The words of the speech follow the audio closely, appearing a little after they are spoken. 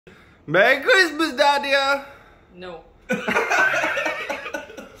Merry Christmas, Nad-Era! No.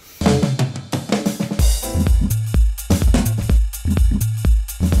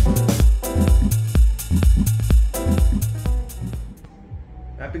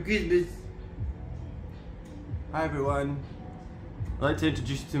 Happy Christmas! Hi everyone. I'd like to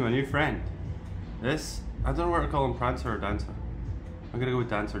introduce you to my new friend. This, I don't know whether to call him Prancer or Dancer. I'm gonna go with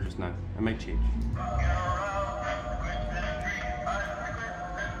Dancer just now. It might change.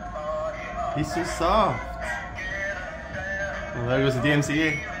 He's so soft. Well, there goes the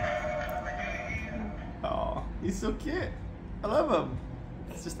DMCA. Oh, he's so cute. I love him.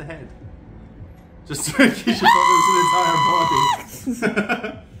 It's just the head. Just so in case you thought it was an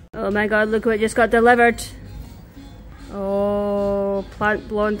entire body. Oh my god, look what just got delivered. Oh, Plant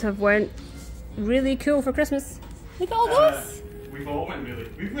Blonde have went really cool for Christmas. Look at all this. We've all went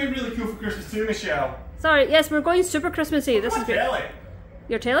really cool for Christmas too, Michelle. Sorry, yes, we're going super Christmassy. This is great. Telly.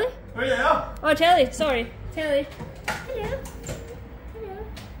 Your telly? Oh yeah. Oh, telly. Sorry, telly. Hello. Hello.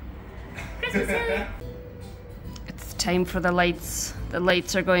 Christmas telly. It's time for the lights. The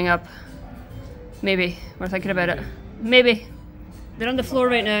lights are going up. Maybe. We're thinking about it. Maybe. They're on the floor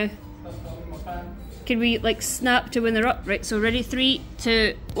right now. Can we like snap to when they're up? Right, so ready? 3,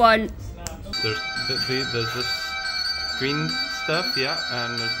 2, 1. There's this green stuff, yeah,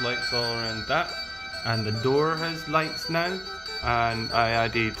 and there's lights all around that. And the door has lights now. And I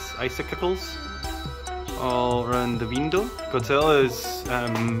added icicles all around the window. Godzilla's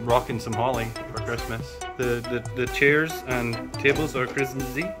rocking some holly for Christmas. The chairs and tables are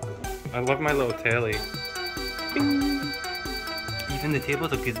Christmassy. I love my little telly. Bing. Even the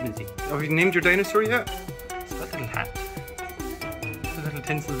tables are Christmassy. Have you named your dinosaur yet? It's got a little hat. It's a little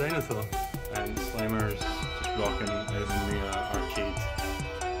tinsel dinosaur. And Slimer's just rocking out in the arcade.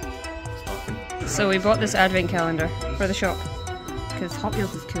 Stocking. So we bought this advent calendar for the shop because Hot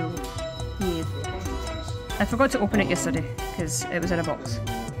Wheels is cool. Yeah. I forgot to open it yesterday because it was in a box.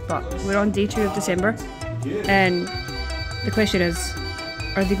 But we're on day 2 of December and the question is,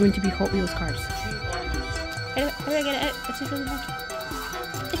 are they going to be Hot Wheels cars? How do I get it out? It's just really hard.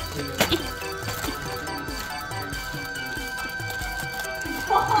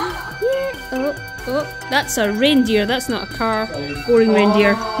 Yeah. Oh, that's a reindeer. That's not a car. Boring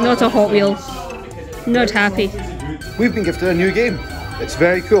reindeer. Not a Hot Wheel. Not happy. We've been gifted a new game. It's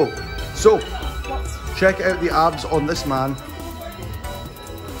very cool. So, check out the abs on this man.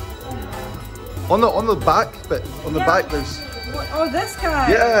 On the back bit, on the back there's... Oh, this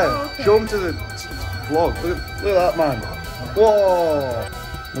guy? Yeah, oh, okay. Show him to the vlog. Look at that man. Whoa!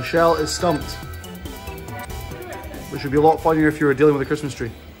 Michelle is stumped. Which would be a lot funnier if you were dealing with a Christmas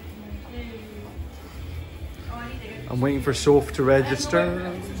tree. I'm waiting for Soph to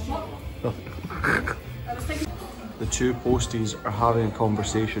register. Oh. The two posties are having a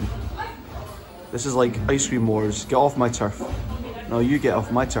conversation. This is like ice cream wars. Get off my turf. No, you get off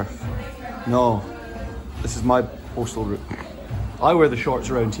my turf. No, this is my postal route. I wear the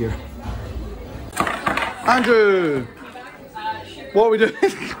shorts around here. Andrew! What are we doing?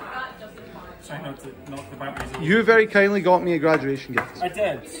 Trying not to knock the batteries over. You very kindly got me a graduation gift. I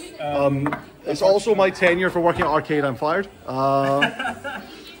did. It's also my tenure for working at R-CADE. I'm fired.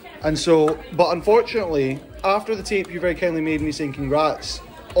 And so, but unfortunately, after the tape you very kindly made me saying congrats,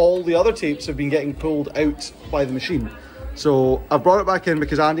 all the other tapes have been getting pulled out by the machine. So I've brought it back in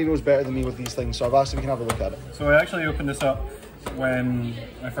because Andy knows better than me with these things, so I've asked if we can have a look at it. So I actually opened this up when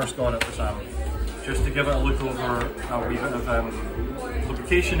I first got it for Sam, just to give it a look over, a wee bit of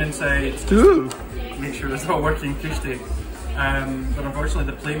lubrication inside, Ooh. Make sure it's all working push tape. But unfortunately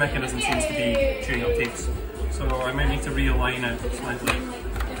the play mechanism seems to be chewing up tapes, so I might need to realign it slightly.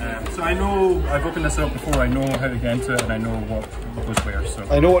 So I know, I've opened this up before, I know how to get into it and I know what goes where. So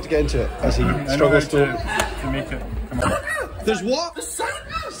I know what to get into it as he struggles to make it come up. There's what? The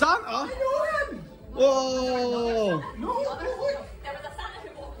Santa! Santa? I know him! Whoa! No, look! There was a Santa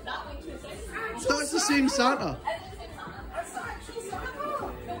who walked that way too. That's the same Santa. That's actually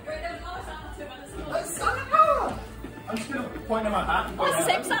Santa! That's Santa! I'm just going to point at my hat. Oh, it's the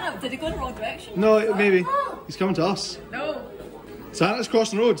same Santa. Did he go in the wrong direction? No, maybe. He's coming to us. No. Santa's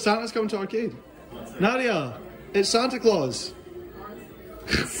crossing the road. Santa's coming to R-CADE. Nad-Era, it's Santa Claus.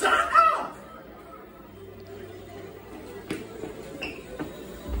 Santa!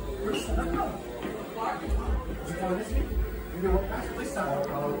 Where's Santa?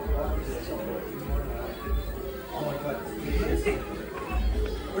 Oh my god.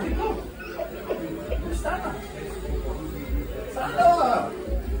 Where'd he go? Where's Santa? Santa!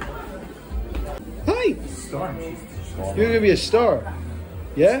 Hi! Star. You're gonna be a star.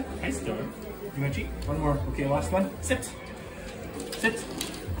 Yeah? Hi, Star. You want to cheat? One more. Okay, last one. Sit. Sit.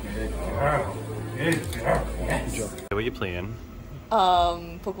 There you go. girl. Good girl. Yes. What are you playing?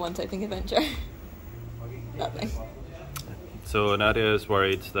 Pokemon typing adventure. That thing. So Nadia is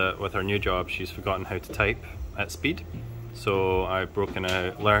worried that with her new job she's forgotten how to type at speed. So I've broken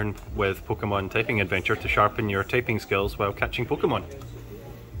out Learn with Pokemon Typing Adventure to sharpen your typing skills while catching Pokemon.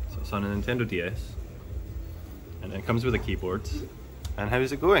 So it's on a Nintendo DS. And it comes with a keyboard. And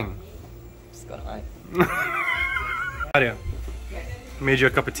how's it going? Just got it right. Nadia, made you a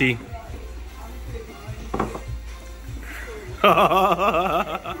cup of tea.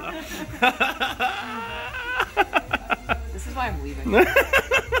 This is why I'm leaving.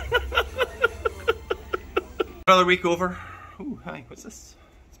 Another week over. Oh, hi, what's this?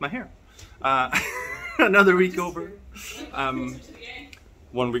 It's my hair. Another week over.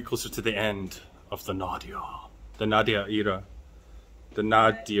 1 week closer to the end of the Nad-Era. The Nad-Era. The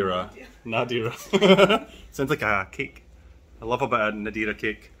Nad-Era. Nad-Era. Sounds like a cake. I love a bit of Nad-Era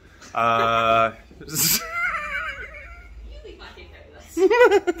cake.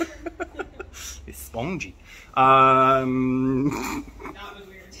 It's spongy. That was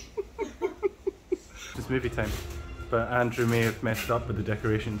weird. It's movie time, but Andrew may have messed up with the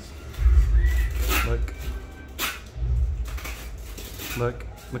decorations. Look. Look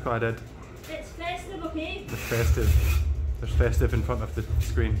what I did. It's festive, okay? It's festive. There's festive in front of the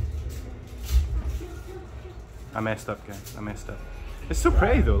screen. I messed up, guys. I messed up. It's so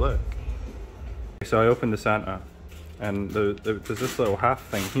pretty though, look. So I opened the Santa, and there's this little half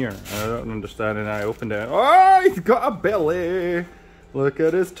thing here, and I don't understand, and I opened it, and oh, he's got a belly! Look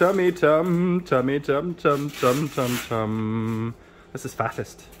at his tummy tum, tummy tum tum tum tum tum. This is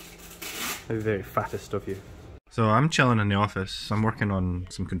fattest. The very fattest of you. So I'm chilling in the office. I'm working on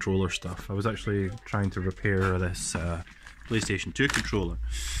some controller stuff. I was actually trying to repair this PlayStation 2 controller.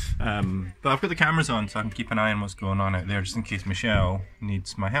 But I've got the cameras on, so I can keep an eye on what's going on out there, just in case Michelle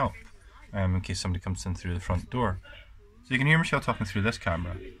needs my help. In case somebody comes in through the front door. So you can hear Michelle talking through this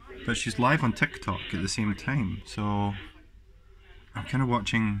camera, but she's live on TikTok at the same time, so I'm kind of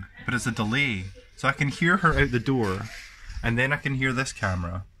watching, but it's a delay. So I can hear her out the door, and then I can hear this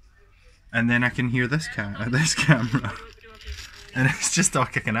camera, and then I can hear this camera. And it's just all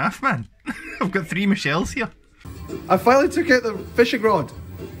kicking off, man. I've got 3 Michelles here. I finally took out the fishing rod.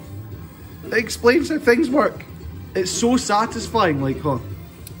 It explains how things work. It's so satisfying, like, huh?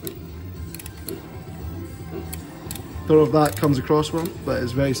 Don't know if that comes across well, but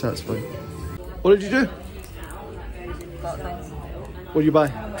it's very satisfying. What did you do? Got things. What did you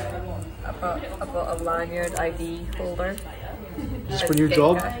buy? I bought a lanyard ID holder. Just for your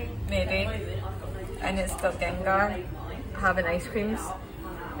job? Maybe. And it's got Gengar having ice creams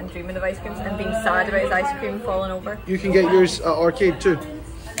and dreaming of ice creams and being sad about his ice cream falling over. You can get yours at R-CADE too.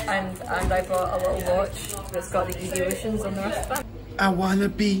 And I bought a little watch that's got the evolutions on the wristband. I wanna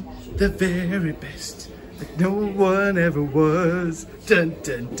be the very best, like no one ever was. Dun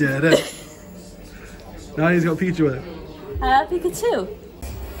dun dun dun. Now he's got a picture with it. Pikachu.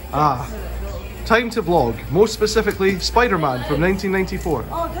 Ah, time to vlog. Most specifically, Spider-Man from 1994.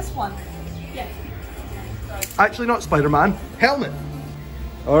 Oh, this one. Yeah. Actually, not Spider-Man. Helmet.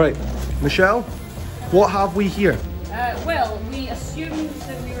 All right, Michelle, what have we here? Well, we assumed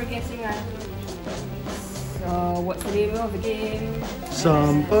that we were getting a... So, what's the name of the game?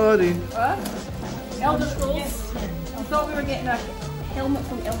 Somebody. Elder Scrolls. I thought we were getting a helmet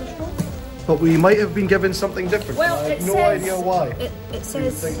from Elder Scrolls. But we might have been given something different. Well, I have it no says, idea why. It You would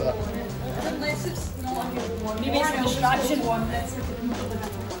says... think that. Maybe it's a distraction.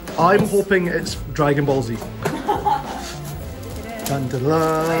 I'm hoping it's Dragon Ball Z. Dun, dun,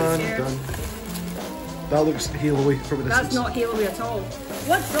 dun, dun. That looks Halo-y from a distance. That's not Halo at all.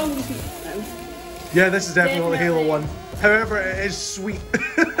 What's wrong with you now? Yeah, this is definitely Halo 1. However, it is sweet.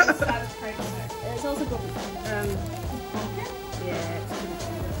 It's also got... yeah.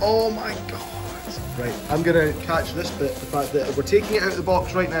 Oh my god. Right, I'm gonna catch this bit, the fact that we're taking it out of the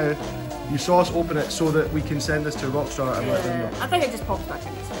box right now. You saw us open it so that we can send this to Rockstar and let them know. I think it just popped back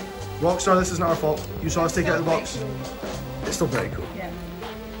in this way. Rockstar, this isn't our fault. You saw us take it out of the box. It's still very cool. Yeah.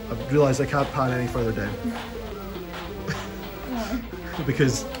 I've realised I can't pan any further down.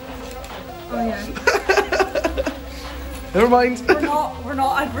 Because... Oh yeah. Never mind. We're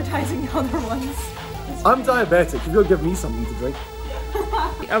not advertising the other ones. I'm diabetic. You've got to give me something to drink.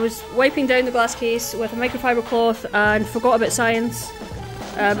 I was wiping down the glass case with a microfiber cloth and forgot about science.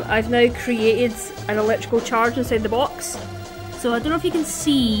 I've now created an electrical charge inside the box. So I don't know if you can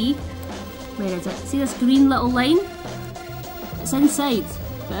see, where is it? See this green little line? It's inside,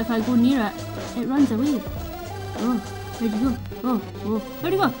 but if I go near it, it runs away. Oh, where'd you go? Oh,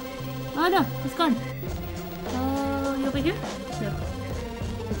 where'd you go? Oh no, it's gone. Oh, you over here? No.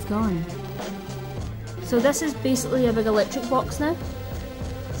 It's gone. So this is basically a big electric box now.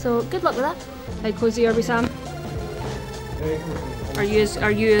 So good luck with that. How cozy are we, Sam? Are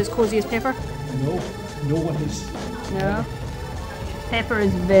you as cozy as Pepper? No, no one is. No. Pepper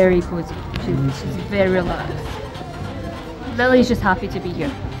is very cozy. She's very relaxed. Lily's just happy to be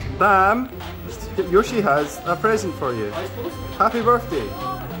here. Sam, Yoshi has a present for you. Happy birthday.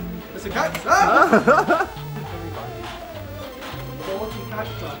 It's a cactus. Ah! Quality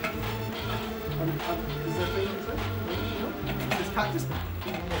cactus. Is there things in it? It's cactus.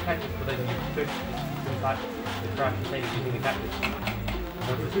 Cactus, but then you push back the crash inside using the cactus.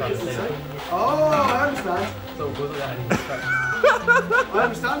 Oh, I understand. So go to that and you crack. I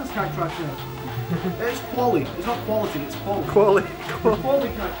understand this cactus now. It's quality. It's not quality, it's quality. Quality.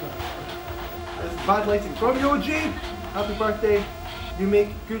 Quality cactus. It's bad lighting. From you, G. Happy birthday. You make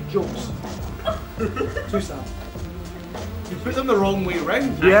good jokes. Too sad. You put them the wrong way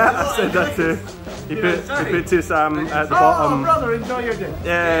round. Yeah, I said that too. He put to Sam at the bottom. Oh, brother, enjoy your day.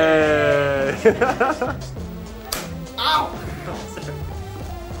 Yay! Ow!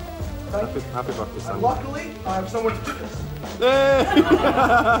 Happy birthday, Sam. Luckily, I have somewhere to put this.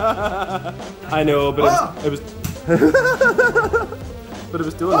 I know, but it was but it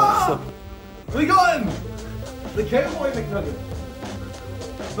was doing that. So. We got him! The Cowboy McNugget.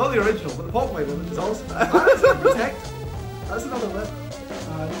 Not the original, but the Popeye one, which is awesome. And it's a Protect. That's another lip.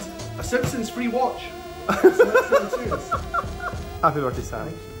 And a Simpsons free watch. So that's really serious. Happy birthday, Sam.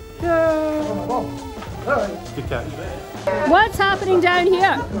 Oh my mom. Alright. Good catch. What's happening down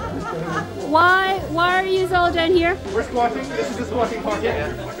here? Why are you all down here? We're squatting. This is the squatting party.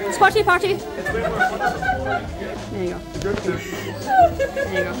 Squatty party. There you go. There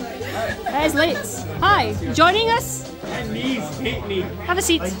you go. There's Liz. Hi, joining us? My knees hate me. Have a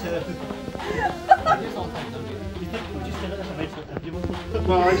seat.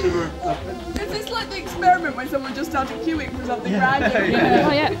 Well, actually, we're. Is this like the experiment when someone just started queuing for something random?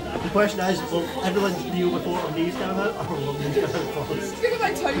 Oh yeah. The question is, will everyone kneel before our knees come out, or will knees come out first? Think of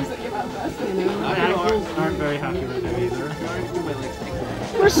my toes that you have there. My ankles aren't very happy with it either.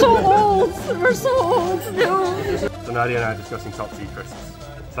 We're so old. We're so old. No. So Nadia and I are discussing top 3 crisps.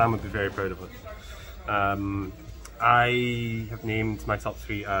 Sam would be very proud of us. I have named my top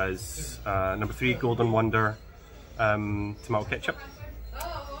 3 as number 3 Golden Wonder tomato ketchup.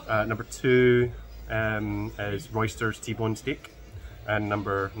 Number 2 is Royster's T-bone steak, and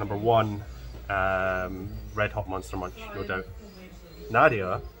number 1 Red Hot Monster Munch, no doubt.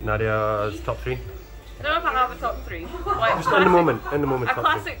 Nadia's top 3. I don't know if I have a top 3. Like, Just in the moment, A top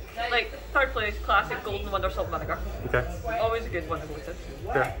classic, like third place, classic Golden Wonder salt and vinegar. 3. Okay. Always a good one to go to.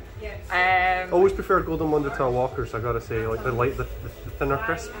 Fair. Always preferred Golden Wonder to a Walker's, I gotta say. Like the thinner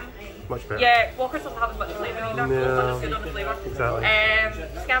crisp, much better. Yeah, Walker's doesn't have as much flavour either. No. Golden Wonder's good on the flavour.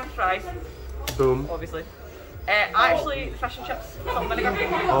 Exactly. Scammed fries, Boom. obviously. Actually, fish and chips, salt and vinegar.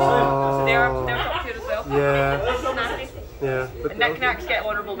 Oh. So they're top 2 as well. Yeah. Nasty. Yeah. But Knick-knacks get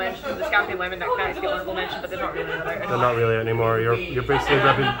honourable mention. The scampi lemon knick-knacks get honourable mention, but they're not really they're not really anymore. You're basically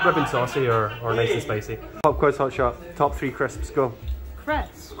ribbon saucy or nice and spicy. Pop quiz hot shot. Top 3 crisps. Go.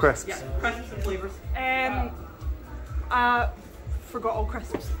 Crisps. Crisps. Yeah, crisps and flavours. Forgot all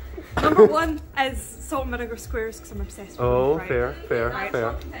crisps. Number 1 is salt and vinegar squares because I'm obsessed with them. Oh, right?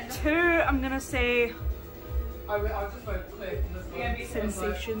 fair. 2, I'm gonna say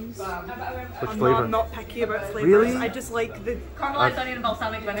Sensations. Which I'm flavour? not picky about flavours. Really? I just like the Caramelised onion and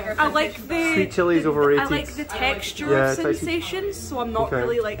balsamic vinegar. I like the Sweet chili's overrated. I like the texture Yeah, of Sensations, so I'm not Okay.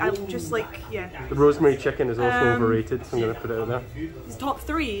 really like. I'm just like The rosemary chicken is also overrated. I'm gonna put it out there. It's top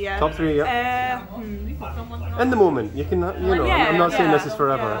 3, yeah. Top 3, yeah. In the moment, you can, Yeah, I'm not saying yeah, this is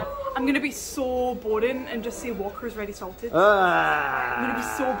forever. yeah. I'm gonna be so boring and just say Walker's Ready Salted. I'm gonna be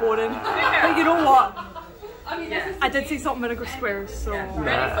Ah. so boring. But you know what? I did say salt and vinegar squares, so.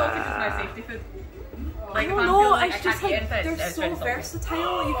 Ready salted is my safety food. I Like, if don't I'm know, feeling like it's I just can't like eat anything, they're it's so ready salted.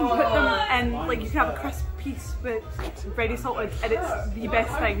 versatile. You can put them in, like you can have a crisp piece with ready salted, and it's the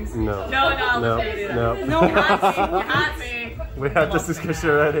best things. No. No, No. No, You had me. We had this discussion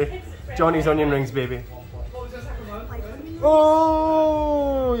already. Johnny's onion rings, baby.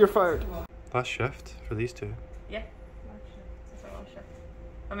 Oh, you're fired. Last shift for these two. Yeah. It's our last shift.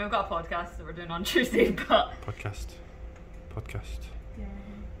 I mean, we've got a podcast that we're doing on Tuesday, but Podcast.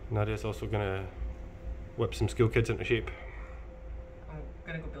 Nadia's also gonna whip some school kids into shape. I'm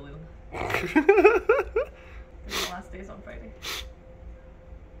gonna go bully them. The last day's on Friday.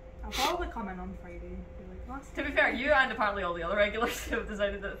 I'll probably come in on Friday. Be like, last To be fair, you and apparently all the other regulars have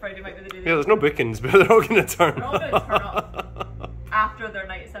decided that Friday might be the day. Yeah, there's no bookings, but they're all gonna turn They're all gonna turn up after their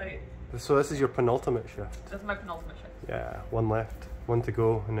nights out. So this is your penultimate shift. This is my penultimate shift. Yeah, one left. one to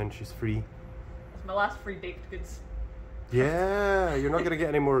go, and then she's free. It's my last free baked goods. Yeah, you're not going to get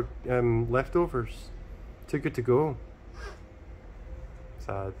any more leftovers. Too good to go.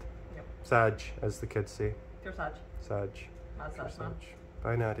 Sad. Yep. Sag, as the kids say. Pure Sag. Sag. That's Pure Sag, man. Sag.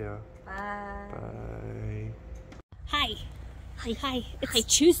 Bye, Nadia. Bye. Bye. Hi. Hi. It's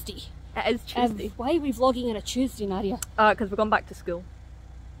Tuesday. It is Tuesday. Why are we vlogging on a Tuesday, Nadia? Because we're going back to school.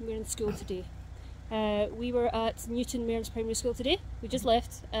 We're in school today. We were at Newton Mearns Primary School today. We just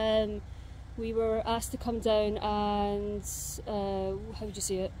left. We were asked to come down and how would you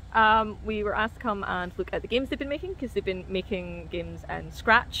say it? We were asked to come and look at the games they've been making, because they've been making games in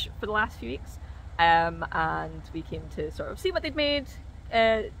Scratch for the last few weeks. And we came to sort of see what they'd made,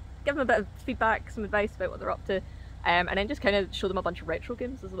 give them a bit of feedback, some advice about what they're up to, and then just kind of show them a bunch of retro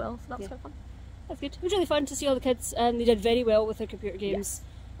games as well, so that's quite fun. That's good. It was really fun to see all the kids, and they did very well with their computer games.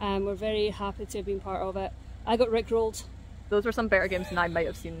 We're very happy to have been part of it. I got rickrolled. Those were some better games than I might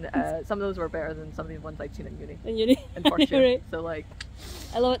have seen. Some of those were better than some of the ones I'd seen in uni. In first year. Right. So like,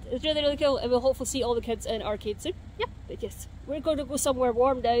 I love it. It's really, really cool, and we'll hopefully see all the kids in R-CADE soon. Yep. But yes, we're going to go somewhere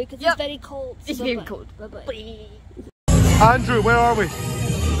warm now because it's very cold. It's So very bye-bye. cold. Bye-bye. Andrew, where are we?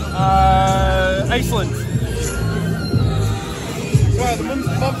 Iceland. Wow, the mums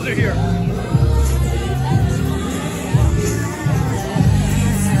are here.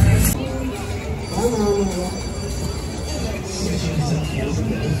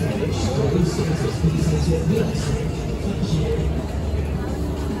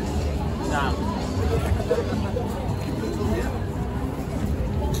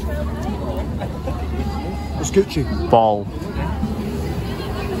 It's Gucci. Ball.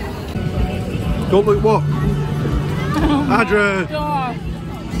 Don't look what? Adra!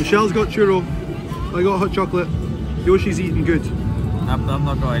 Michelle's got churro. I got hot chocolate. Yoshi's eating good. I've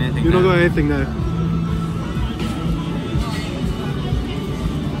not got anything. You're not got anything now.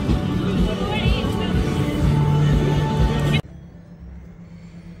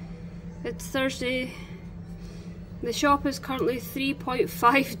 It's Thursday. The shop is currently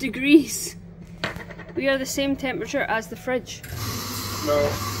 3.5 degrees. We are the same temperature as the fridge. No.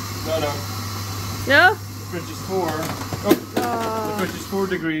 No? The fridge is 4. The fridge is 4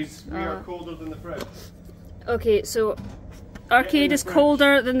 degrees. We are colder than the fridge. Okay, so R-CADE is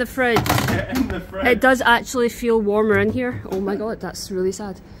colder than the fridge. Get in the fridge. It does actually feel warmer in here. Oh my god, that's really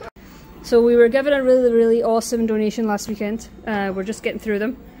sad. So we were given a really, really awesome donation last weekend. We're just getting through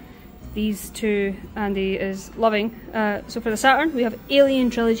them. These two Andy is loving. So for the Saturn, we have Alien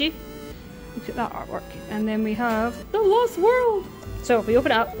Trilogy. Look at that artwork. And then we have The Lost World. So if we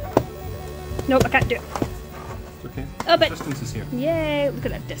open it up. Nope, I can't do it. Okay. Open. Distance is here. Yay, look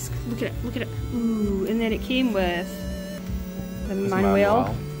at that disc. Look at it, look at it. Ooh, and then it came with the This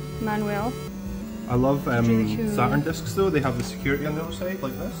manual. I love really cool. Saturn discs though. They have the security on the other side,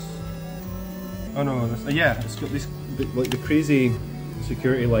 like this. Oh no, this, yeah, it's got these like the crazy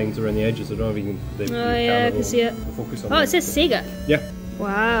security lines around the edges. I don't know if you can. Oh yeah, I can see it. Focus on Oh, it says Sega. Yeah.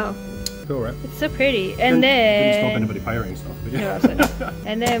 Wow. Cool, right? It's so pretty. Didn't And stop then anybody pirating stuff, but no, yeah. that's it.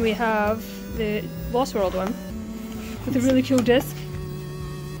 And then we have the Lost World one with a really cool disc.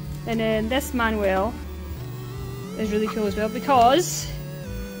 And then this manual is really cool as well because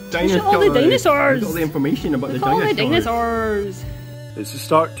look at all the dinosaurs. Look at all the information about Look the at all dinosaurs. the dinosaurs. It's the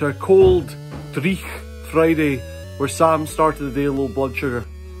start to a cold Dreich Friday where Sam started the day low blood sugar.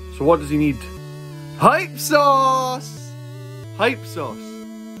 So what does he need? Hype sauce! Hype sauce.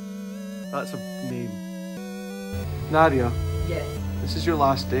 That's a name. Nadia, Yes. this is your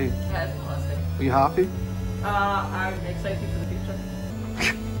last day. Yeah, it's my last day. Are you happy? I'm excited for the future.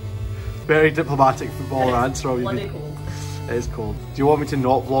 Very diplomatic footballer answer. All you One need. day cold. It is cold. Do you want me to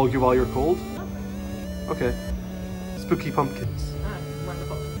not vlog you while you're cold? No. Okay. Spooky pumpkins.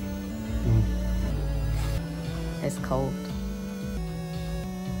 Wonderful. It's cold.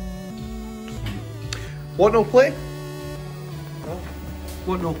 What no play?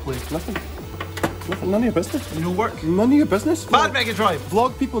 What no play? Nothing. Nothing. None of your business. No work. None of your business. Bad Mega Drive.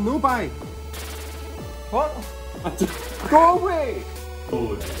 Vlog people know by. What? Go away!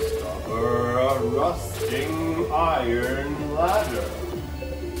 Oh, discover a rusting iron ladder.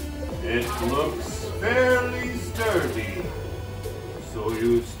 It looks fairly sturdy. So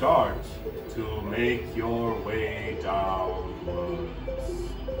you start to make your way downwards.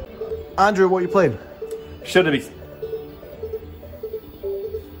 Andrew, what are you playing? Should have been.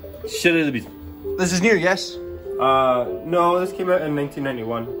 Should have been. This is new, yes? No, this came out in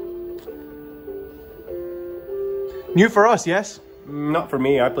 1991. New for us, yes? Not for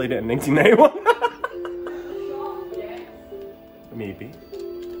me, I played it in 1991. Maybe.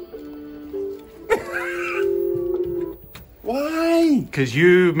 Why? Because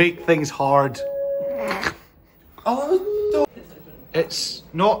you make things hard. Oh, it's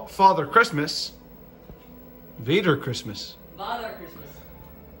not Father Christmas. Vader Christmas. Father Christmas.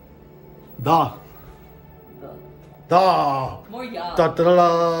 Da. Da. More ya. Da da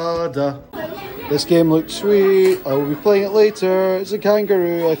da da. This game looks sweet. I will be playing it later. It's a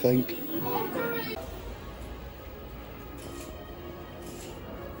kangaroo, I think.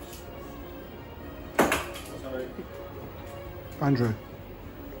 Sorry. Andrew,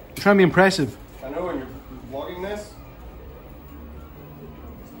 you're trying to be impressive. I know when you're vlogging this.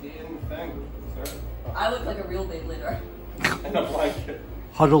 Stay in the thing, sir. I look like a real Beyblader. In a blanket.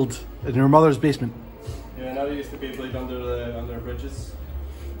 Huddled in your mother's basement. Yeah, now they used to Beyblade under bridges.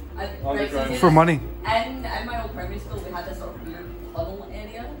 Right, For money. And in my old primary school, we had this sort of weird tunnel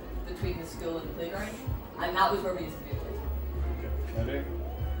area between the school and the playground, and that was where we used to Beyblade.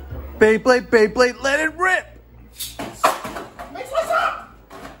 Ready? Beyblade, Beyblade, let it rip! What's up?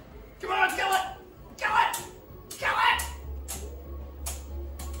 Come on, kill it! Kill it! Kill it!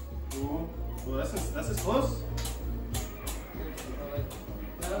 Ooh, well, this is close.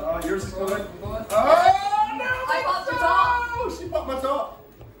 Oh, yours is coming. Oh, no! I popped the top! Oh, she popped my top.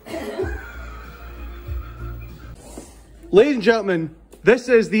 Ladies and gentlemen, this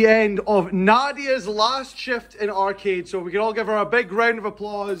is the end of Nadia's last shift in R-CADE, so we can all give her a big round of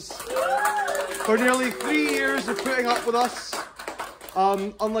applause for nearly 3 years of putting up with us.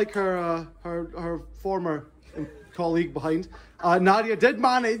 Unlike her former colleague behind, Nadia did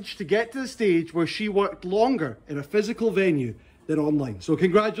manage to get to the stage where she worked longer in a physical venue than online. So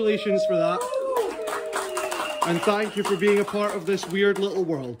congratulations for that. And thank you for being a part of this weird little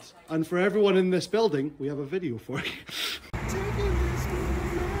world. And for everyone in this building, we have a video for you.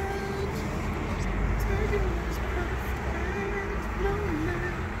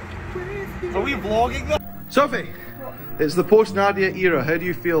 Are we vlogging that? Sophie, it's the post-Nadia era. How do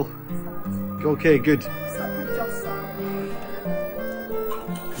you feel? Okay, good.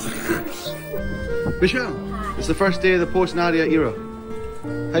 Michelle, it's the first day of the post-Nadia era.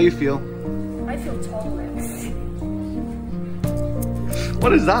 How you feel? I feel taller.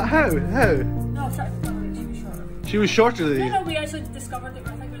 What is that? How? No, sorry, she was shorter. She was shorter than you. No, we actually discovered that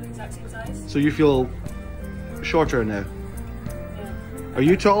I think we're the exact same size. So you feel shorter now? Yeah. Are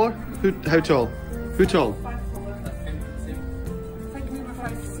you taller? How tall? Who tall? 5'4". I think we were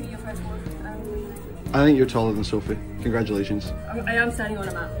 5'3" or 5'4". I think you're taller than Sophie. Congratulations. I am standing on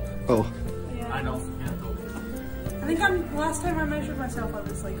a map. Oh. Yeah. I know. I think last time I measured myself I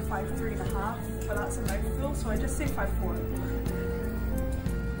was like 5'3.5", but that's a mouthful, so I just say 5'4".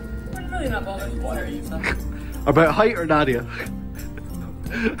 I'm really not bothered. What are you saying? About height or Nadia?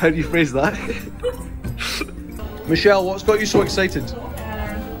 How do you phrase that? Michelle, what's got you so excited?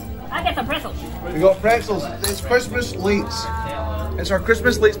 I get some pretzels. We got pretzels. It's Christmas Lates. It's our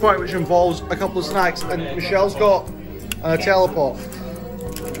Christmas Lates party, which involves a couple of snacks, and Michelle's got a telepot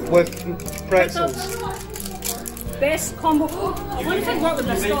with pretzels. Best combo. I wonder if I'd work with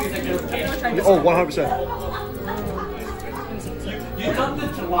this stuff. Oh, 100%. You done the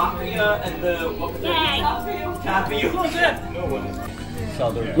tilapia and the tapioca? No one.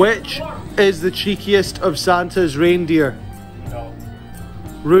 Which is the cheekiest of Santa's reindeer? No.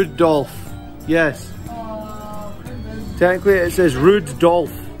 Rudolph. Yes. Technically it says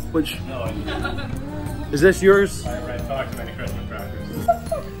Rudolph, which... No. Is this yours? I read far too many Christmas crackers.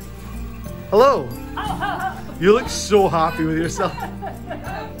 Hello. You look so happy with yourself.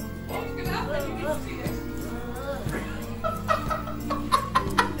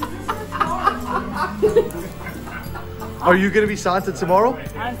 Are you going to be Santa tomorrow?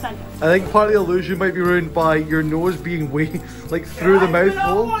 I'm Santa. I think part of the illusion might be ruined by your nose being way, like through the mouth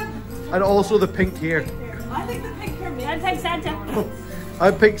hole, and also the pink hair. I think the pink hair me. I'm Santa.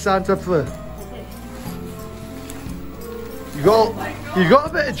 I'm Pink Santa for the... You got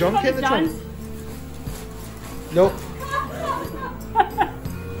a bit of junk in the trunk. Nope.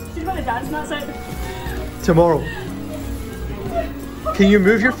 She's got a dance mat out. Tomorrow. Can you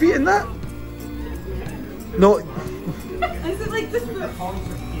move your feet in that? No. Is it like this? I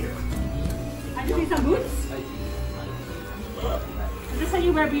just need some boots. Is this how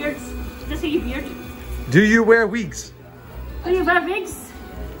you wear beards? Is this how you beard? Do you wear wigs? Do you wear wigs?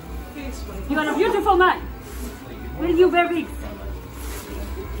 You got a beautiful man. Will you wear wigs?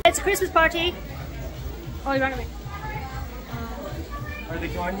 It's a Christmas party. Oh, you ran away. Are they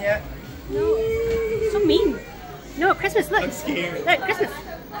gone yet? No. So mean. No, Christmas, look. I'm scared. Look, Christmas.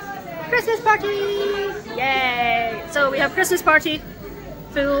 Christmas party! Yay! So we have Christmas party,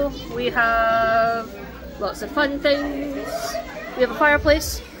 full, we have lots of fun things, we have a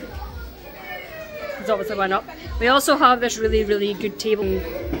fireplace, It's obviously went up. We also have this really, really good table.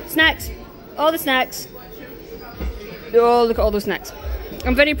 Snacks. All the snacks. Oh, look at all those snacks.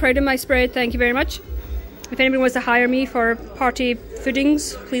 I'm very proud of my spread, thank you very much. If anybody wants to hire me for party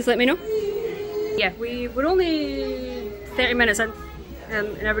foodings, please let me know. Yeah, we're only 30 minutes in,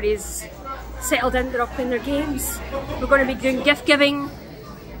 and everybody's settled in, they're all playing their games. We're going to be doing gift giving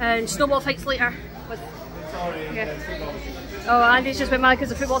and snowball fights later. Yeah. Oh, Andy's just been mad because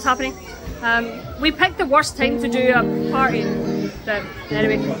the football's happening. We picked the worst time to do a party. But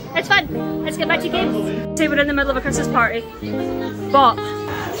anyway, it's fun. Let's get back to games. Say we're in the middle of a Christmas party, but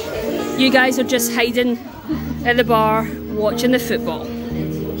you guys are just hiding at the bar watching the football.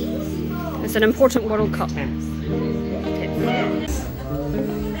 It's an important World Cup. Okay.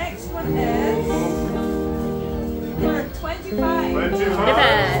 Next one is number 25.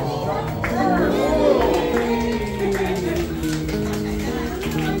 25.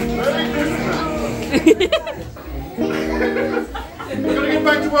 We're gonna get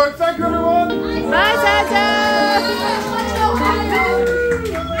back to work. Thank you, everyone. Bye, Santa.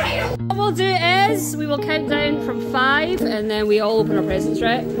 What we'll do is we will count down from 5, and then we all open our presents,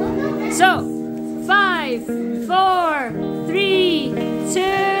 right? So, 5, 4, 3,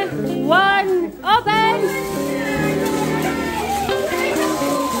 2, 1, open.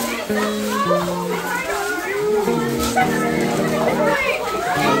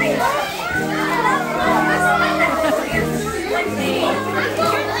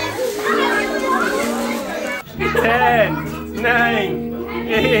 10, 9,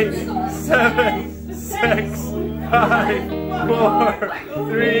 8, 7, 6, 5, 4,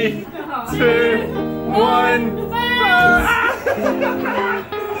 3, 2, 1.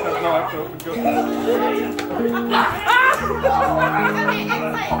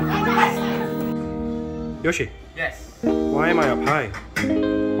 Yoshi. Yes. Why am I up high?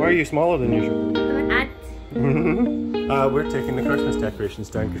 Why are you smaller than usual? We're taking the Christmas decorations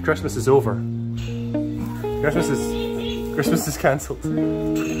down because Christmas is over. Christmas is cancelled.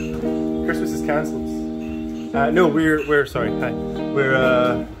 Christmas is cancelled. No, we're sorry. Hi.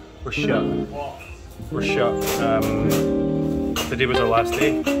 We're shut. We're shut. Today was our last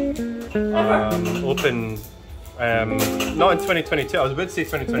day. Open. Not in 2022. I was about to say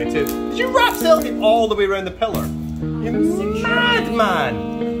 2022. Did you wrap selling all the way around the pillar? You madman!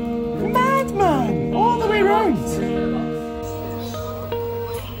 Madman! All the way around.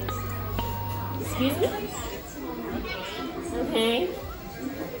 Excuse me? Okay.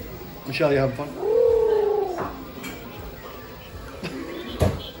 Michelle, you having fun?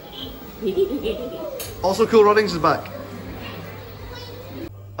 Also, Cool Runnings is back.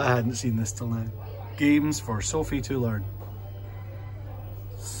 I hadn't seen this till now. Games for Sophie to learn.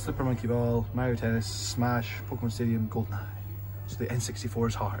 Super Monkey Ball, Mario Tennis, Smash, Pokemon Stadium, GoldenEye. So the N64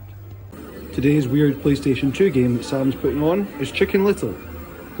 is hard. Today's weird PlayStation 2 game that Sam's putting on is Chicken Little.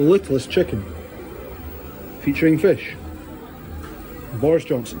 The littlest chicken. Featuring fish. Boris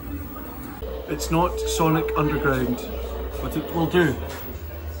Johnson. It's not Sonic Underground, but it will do.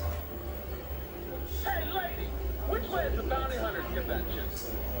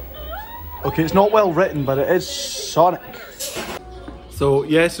 Okay, it's not well written, but it is Sonic. So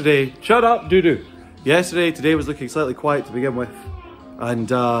yesterday, shut up, doo-doo. Today was looking slightly quiet to begin with. And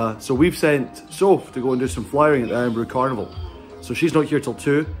so we've sent Soph to go and do some flyering at the Edinburgh Carnival. So she's not here till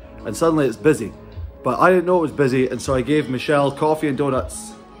 2, and suddenly it's busy. But I didn't know it was busy, and so I gave Michelle coffee and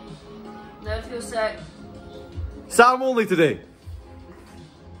donuts. Now I feel sick. Sam only today.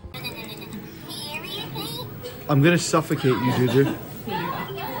 I'm gonna suffocate you, Juju.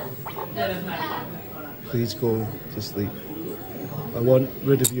 Please go to sleep. I want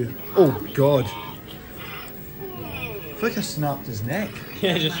rid of you. Oh God. I feel like I snapped his neck.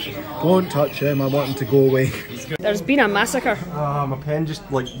 Yeah, just. Don't touch him, I want him to go away. There's been a massacre. My pen just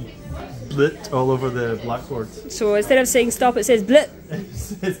like blipped all over the blackboard. So instead of saying stop, it says blip. It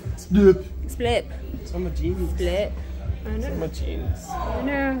says blip. Splip. It's on my jeans. Blip. I It's know. on my jeans. I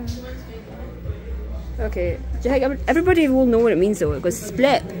know. Okay. Everybody will know what it means though. It goes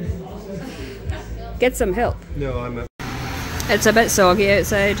split. Get some help. No, I'm a. It's a bit soggy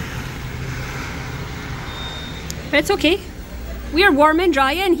outside. But it's okay. We are warm and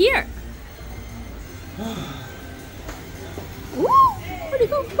dry in here. Ooh, where'd he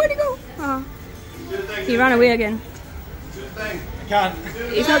go? Where'd he go? Oh. He ran away again. I can't.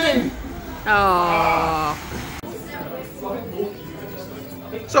 He's not in. Oh.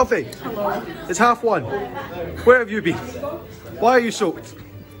 Sophie! Hello. It's 1:30. Where have you been? Why are you soaked?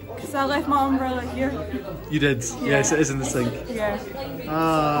 Because I left my umbrella here. You did. Yeah. Yes, it is in the sink. Yeah.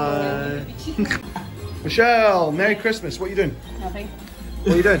 Michelle, Merry Christmas. What are you doing? Nothing.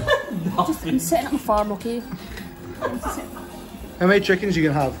 What are you doing? Just I'm setting up a farm, okay? How many chickens you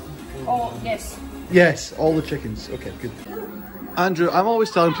can have? Oh, yes. Yes, all the chickens. Okay, good. Andrew, I'm always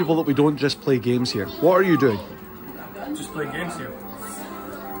telling people that we don't just play games here. What are you doing? Just playing games here.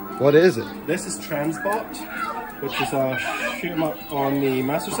 What is it? This is Transbot, which is a shoot 'em up on the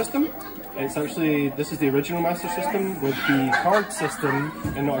Master System. It's actually, this is the original Master System with the card system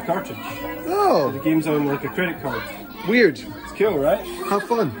and not a cartridge. Oh! The game's on like a credit card. Weird. It's cool, right? Have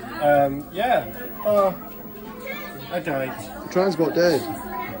fun. Yeah. I died. Transbot dead.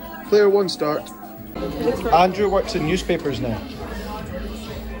 Player 1 start. Andrew works in newspapers now.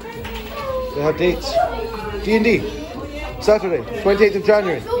 They have dates. D&D. Saturday, 28th of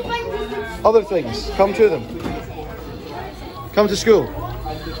January. Other things. Come to them. Come to school.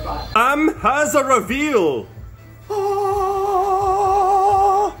 Has a reveal!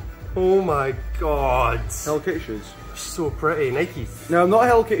 Oh my god. Hello Kitty shoes. So pretty. Nike. Now, I'm not a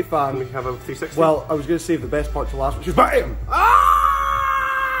Hello Kitty fan. We have a 360. Well, I was going to save the best part to last, which is BAM!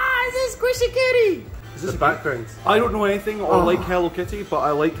 Is this Squishy Kitty? Is this the background? I don't know anything or like Hello Kitty, but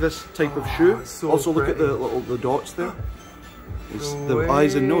I like this type of shoe. So also, look pretty. at the dots there. It's No the way.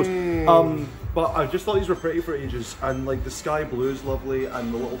 eyes and nose. But I just thought these were pretty for ages, and like the sky blue is lovely,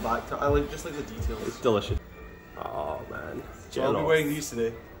 and the little back. I just like the details. It's delicious. Oh man. So I'll be wearing these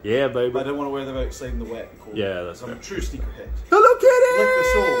today. Yeah, baby. But I don't want to wear them outside in the wet and cold. Yeah, that's I'm a fair. true sneakerhead. Hello Kitty! Lick the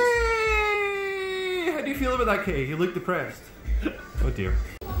soles. How do you feel about that kitty? You look depressed. Oh dear.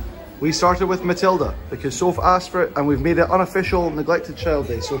 We started with Matilda because Soph asked for it, and we've made it unofficial Neglected Child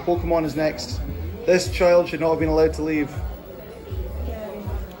Day. So Pokemon is next. This child should not have been allowed to leave.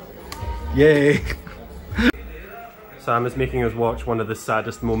 Yay! Sam is making us watch one of the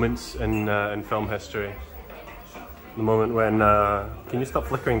saddest moments in film history. The moment when, can you stop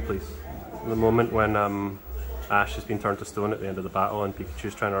flickering please? The moment when Ash has been turned to stone at the end of the battle and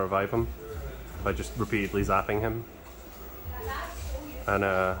Pikachu's trying to revive him by just repeatedly zapping him. And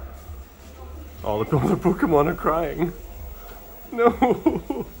all the other Pokemon are crying.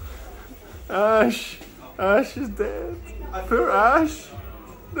 No! Ash! Ash is dead! Poor Ash!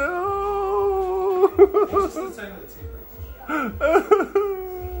 No!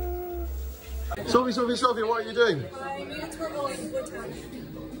 Sophie, what are you doing?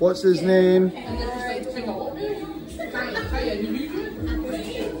 What's his name?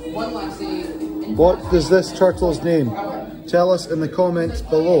 What is this turtle's name? Tell us in the comments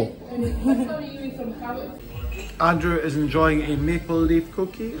below. Andrew is enjoying a maple leaf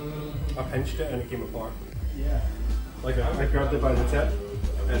cookie. I pinched it and it came apart. Yeah. Like I grabbed it by the tip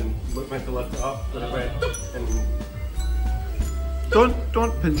and went to lift it up, then it went and...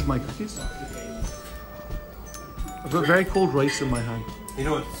 Don't pinch my cookies. I've got very cold rice in my hand. You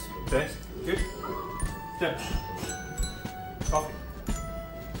know what's best? Good dip. Coffee.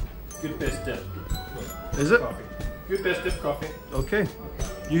 Good best dip. Is it? Coffee. Good best dip coffee. Okay.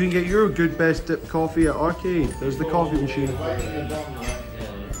 You can get your good best dip coffee at R-CADE. There's the coffee machine.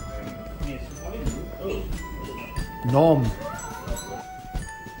 Nom.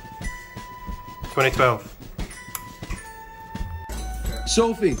 2012.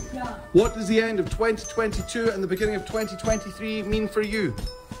 Sophie, what does the end of 2022 and the beginning of 2023 mean for you?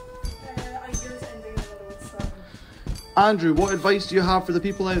 Andrew, what advice do you have for the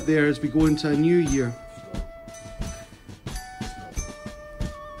people out there as we go into a new year?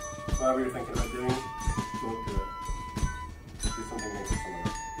 Whatever you're thinking about doing, don't do it. Do something nice for someone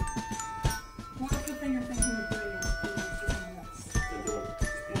else. What if the thing you're thinking of doing is doing for someone else? Then do it.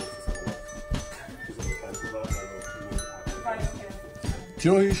 Just be nice to someone else. Because I'm responsible for that and I know you need to happen. Right, okay. Do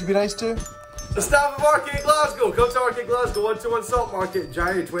you know who you should be nice to? The staff of R-CADE Glasgow! Come to R-CADE Glasgow 121 Salt Market in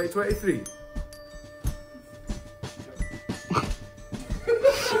January 2023.